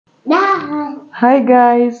Hi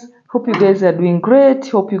guys, hope you guys are doing great.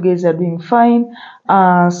 Hope you guys are doing fine.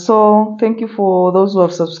 So thank you for those who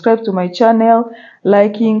have subscribed to my channel,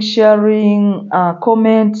 liking, sharing,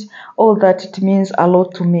 comment. All that it means a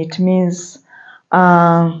lot to me.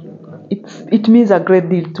 Uh, it means a great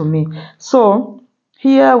deal to me. So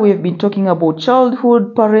here we've been talking about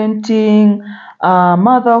childhood, parenting,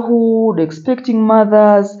 motherhood, expecting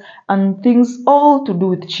mothers, and things all to do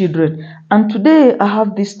with children. And today I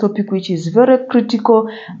have this topic which is very critical,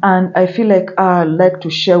 and I feel like I'd like to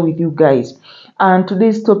share with you guys. And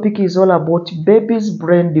today's topic is all about baby's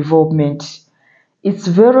brain development. It's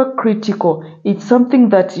very critical. It's something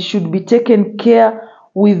that should be taken care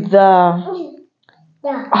with.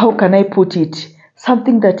 How can I put it?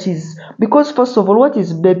 Something that is because first of all, what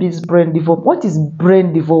is baby's brain development? What is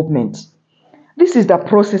brain development? This is the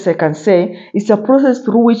process, I can say. It's a process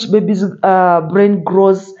through which baby's brain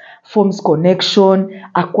grows, forms connection,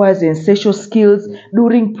 acquires essential skills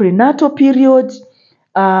during prenatal period,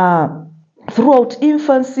 uh, throughout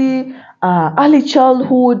infancy, early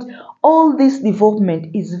childhood. All this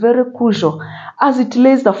development is very crucial as it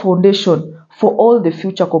lays the foundation for all the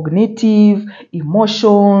future cognitive,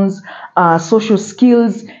 emotions, social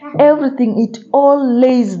skills, everything. It all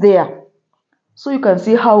lays there. So you can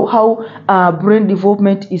see how brain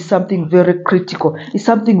development is something very critical, it's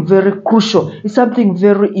something very crucial, it's something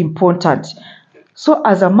very important. So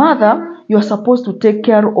as a mother, you are supposed to take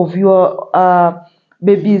care of your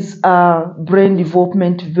baby's brain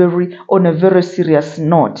development very on a very serious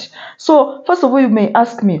note. So first of all, you may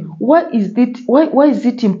ask me, why is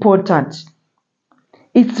it important?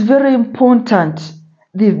 It's very important.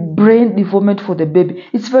 The brain development for the baby.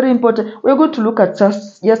 It's very important. We're going to look at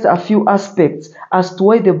just a few aspects as to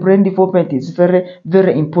why the brain development is very,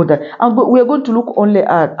 very important. And we're going to look only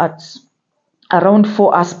at around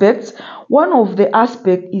four aspects. One of the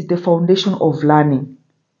aspects is the foundation of learning.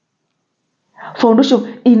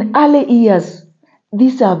 Foundation in early years,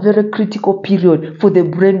 these are very critical period for the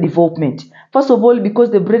brain development. First of all,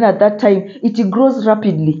 because the brain at that time it grows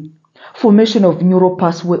rapidly. Formation of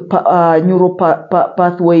pathways,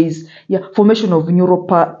 yeah, formation of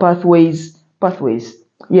pathways,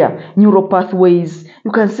 yeah, neural pathways.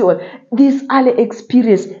 You can see what this early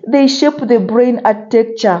experience they shape the brain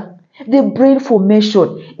architecture, the brain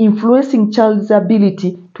formation, influencing child's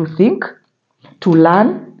ability to think, to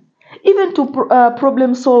learn, even to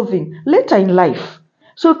problem solving later in life.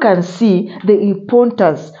 So you can see the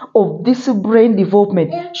importance of this brain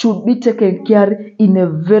development should be taken care in a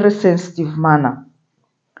very sensitive manner.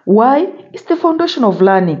 Why? It's the foundation of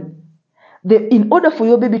learning. In order for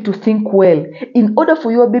your baby to think well, in order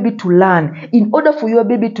for your baby to learn, in order for your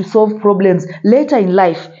baby to solve problems later in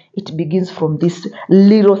life, it begins from this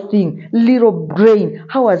little thing, little brain.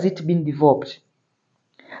 How has it been developed?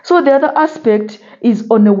 So the other aspect is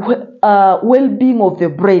on the well-being of the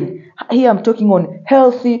brain. Here I'm talking on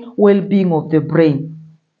healthy well-being of the brain.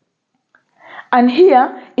 And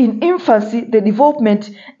here in infancy, the development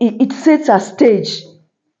it sets a stage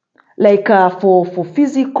like for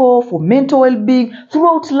physical, for mental well-being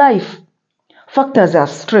throughout life. Factors are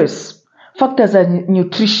stress, factors are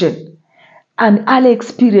nutrition, and early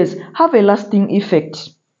experience have a lasting effect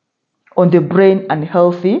on the brain and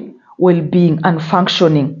healthy well-being and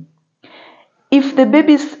functioning. If the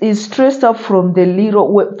baby is stressed up from the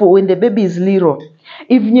little, for when the baby is little,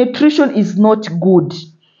 if nutrition is not good,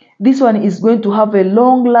 this one is going to have a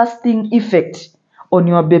long lasting effect on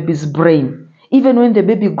your baby's brain even when the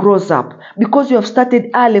baby grows up, because you have started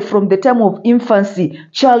early from the time of infancy,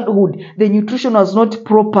 childhood, the nutrition was not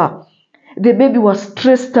proper, the baby was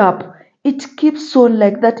stressed up, it keeps on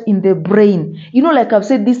like that in the brain. Like I've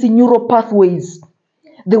said, these neural pathways,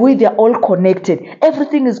 the way they are all connected,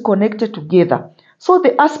 everything is connected together. So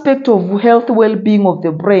the aspect of health well-being of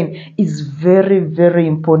the brain is very, very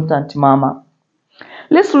important, mama.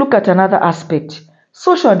 Let's look at another aspect,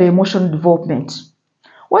 social and emotional development.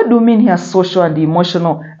 What do you mean here, social and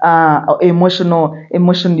emotional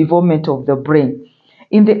development of the brain?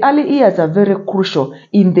 In the early years are very crucial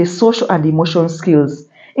in the social and emotional skills,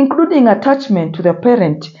 including attachment to the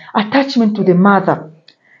parent, attachment to the mother,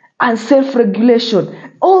 and self-regulation.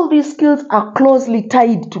 All these skills are closely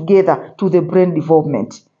tied together to the brain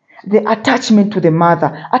development. The attachment to the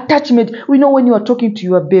mother, attachment. We know when you are talking to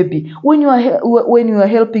your baby, when you are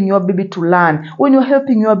helping your baby to learn, when you are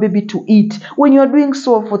helping your baby to eat, when you are doing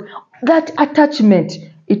so forth, that attachment,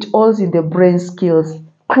 it all is in the brain skills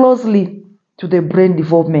closely to the brain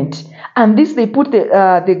development. And this they put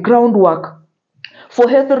the groundwork for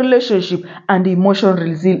healthy relationship and emotional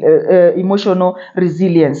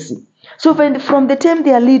resiliency. So from the time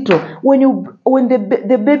they are little, when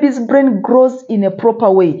the baby's brain grows in a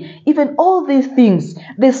proper way, even all these things,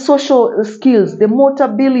 the social skills, the motor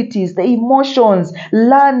abilities, the emotions,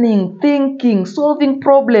 learning, thinking, solving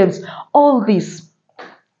problems, all this,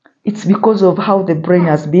 it's because of how the brain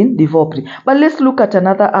has been developed. But let's look at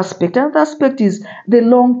another aspect. Another aspect is the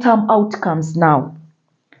long-term outcomes now.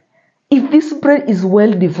 If this brain is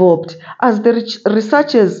well developed, as the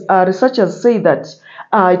researchers say that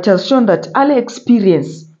it has shown that early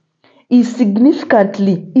experience is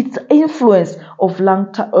significantly its influence of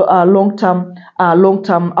long-term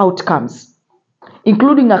outcomes,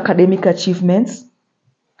 including academic achievements,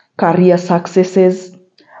 career successes,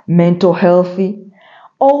 mental health.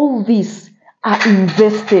 All these are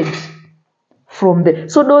invested from there.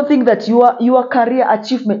 So don't think that your career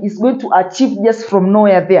achievement is going to achieve just from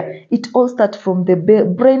nowhere there. It all starts from the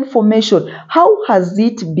brain formation. How has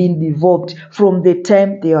it been developed from the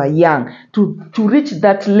time they are young to reach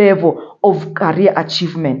that level of career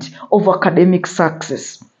achievement, of academic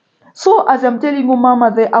success? So as I'm telling you,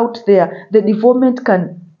 mama, they out there, the development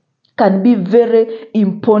can be very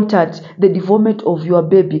important, the development of your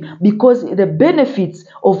baby, because the benefits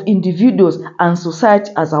of individuals and society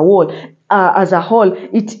as a whole,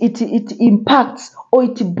 it impacts, or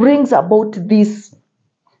it brings about this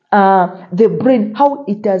the brain, how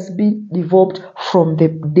it has been developed from the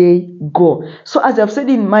day go. So as I've said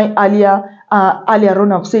in my earlier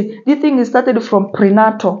on, I've said this thing is started from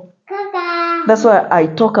prenatal. That's why I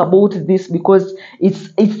talk about this, because it's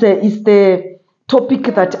the topic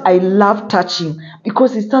that I love touching,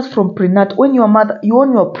 because it starts from prenatal. When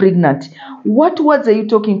when you're pregnant, what words are you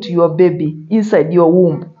talking to your baby inside your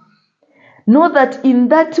womb? Know that in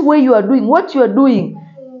that way you are doing what you are doing,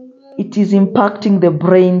 it is impacting the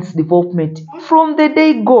brain's development from the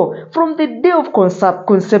day go, from the day of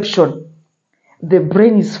conception. The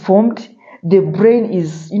brain is formed. The brain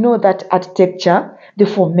is, that architecture, the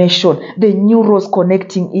formation, the neurons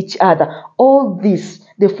connecting each other. All this,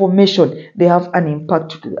 the formation, they have an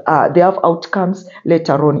impact. They have outcomes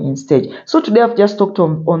later on in stage. So today I've just talked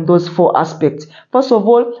on those 4 aspects. First of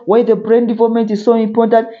all, why the brain development is so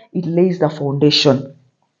important, it lays the foundation.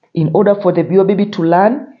 In order for your baby to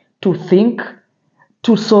learn, to think,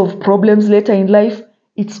 to solve problems later in life,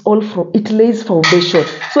 it lays foundation.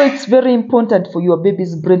 So it's very important for your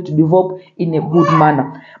baby's brain to develop in a good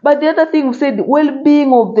manner. But the other thing we said,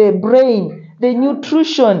 well-being of the brain, the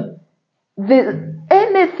nutrition,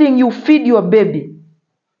 anything you feed your baby,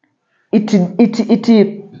 it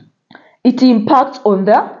impacts on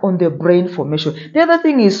the brain formation. The other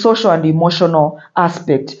thing is social and emotional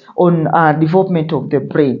aspect on development of the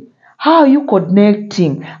brain. How are you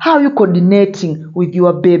coordinating? How are you coordinating with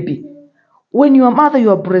your baby? When you are mother, you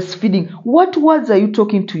are breastfeeding. What words are you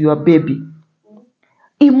talking to your baby?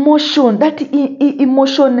 Emotion, that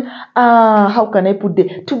emotion, how can I put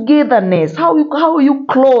it? Togetherness. How are you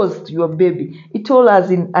close to your baby? It all has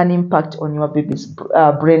an impact on your baby's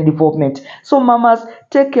brain development. So mamas,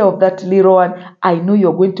 take care of that little one. I know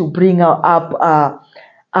you're going to bring her up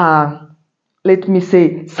let me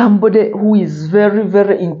say, somebody who is very,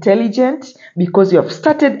 very intelligent, because you have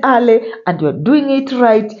started early and you're doing it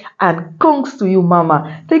right. And congrats to you,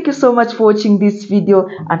 mama. Thank you so much for watching this video,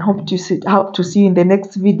 and hope to see you in the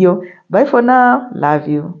next video. Bye for now. Love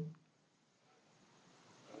you.